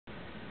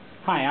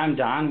Hi, I'm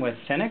Don with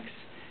Thinix,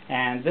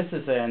 and this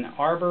is an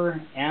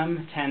Arbor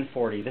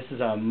M1040. This is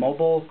a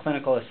mobile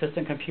clinical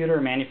assistant computer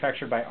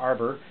manufactured by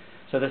Arbor.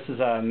 So this is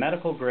a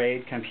medical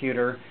grade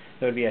computer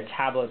that would be a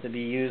tablet that would be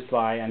used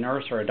by a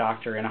nurse or a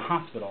doctor in a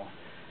hospital.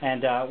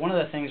 And one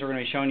of the things we're going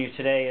to be showing you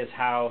today is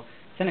how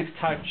Thinix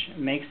Touch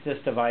makes this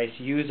device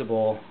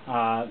usable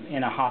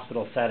in a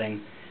hospital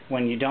setting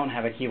when you don't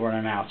have a keyboard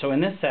and mouse. So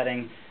in this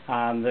setting,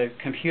 the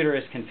computer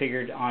is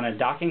configured on a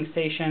docking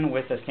station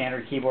with a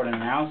standard keyboard and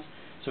mouse,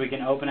 so we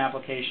can open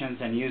applications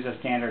and use a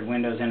standard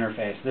Windows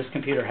interface. This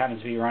computer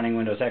happens to be running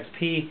Windows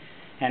XP,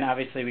 and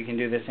obviously we can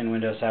do this in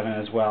Windows 7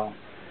 as well.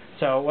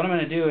 So what I'm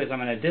going to do is I'm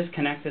going to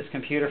disconnect this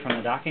computer from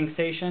the docking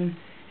station,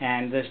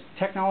 and this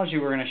technology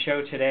we're going to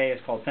show today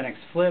is called Thinix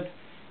Flip.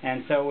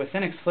 And so with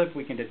Thinix Flip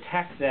we can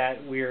detect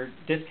that we're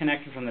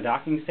disconnected from the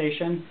docking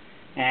station,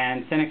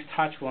 and Thinix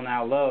Touch will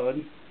now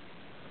load.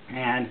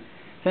 And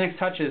Thinix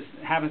Touch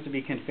happens to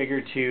be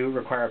configured to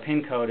require a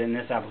PIN code in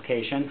this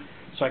application.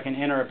 So I can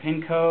enter a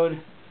PIN code,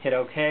 hit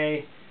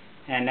OK,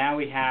 and now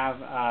we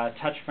have a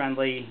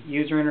touch-friendly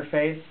user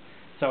interface.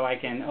 So I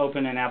can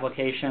open an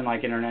application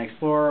like Internet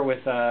Explorer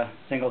with a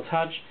single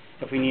touch.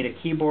 If we need a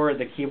keyboard,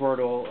 the keyboard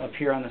will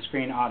appear on the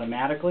screen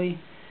automatically.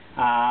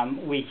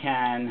 We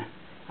can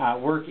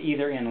work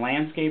either in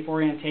landscape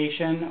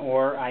orientation,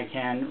 or I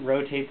can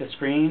rotate the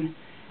screen,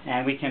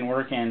 and we can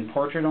work in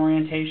portrait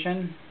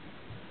orientation.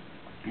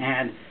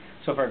 And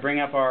so if I bring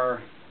up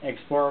our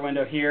Explorer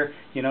window here,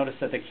 you notice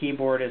that the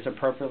keyboard is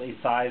appropriately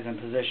sized and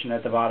positioned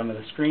at the bottom of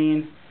the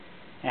screen.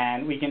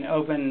 And we can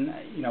open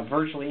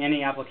virtually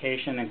any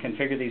application and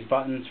configure these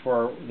buttons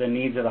for the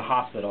needs of the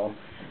hospital.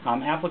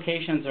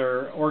 Applications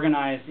are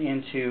organized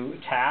into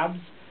tabs.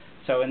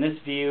 So in this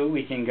view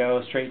we can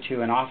go straight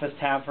to an Office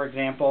tab, for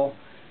example,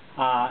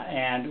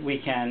 and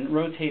we can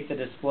rotate the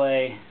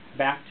display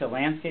back to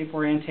landscape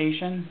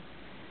orientation.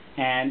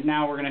 And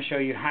now we're going to show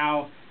you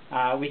how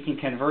we can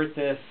convert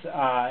this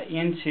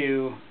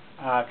into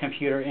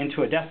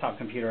a desktop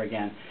computer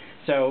again.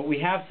 So we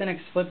have Thinix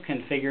Flip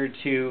configured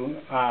to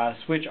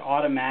switch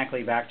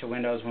automatically back to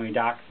Windows when we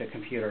dock the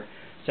computer.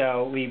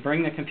 So we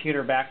bring the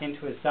computer back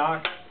into its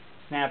dock,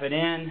 snap it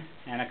in,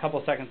 and a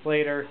couple seconds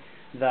later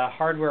the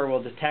hardware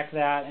will detect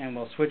that and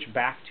will switch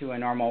back to a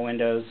normal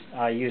Windows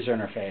user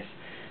interface.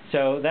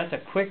 So that's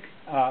a quick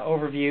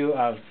overview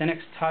of Thinix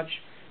Touch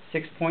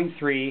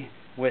 6.3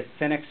 with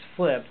Thinix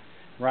Flip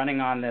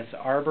running on this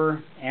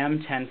Arbor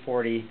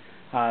M1040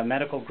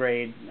 medical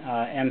grade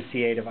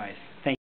MCA device.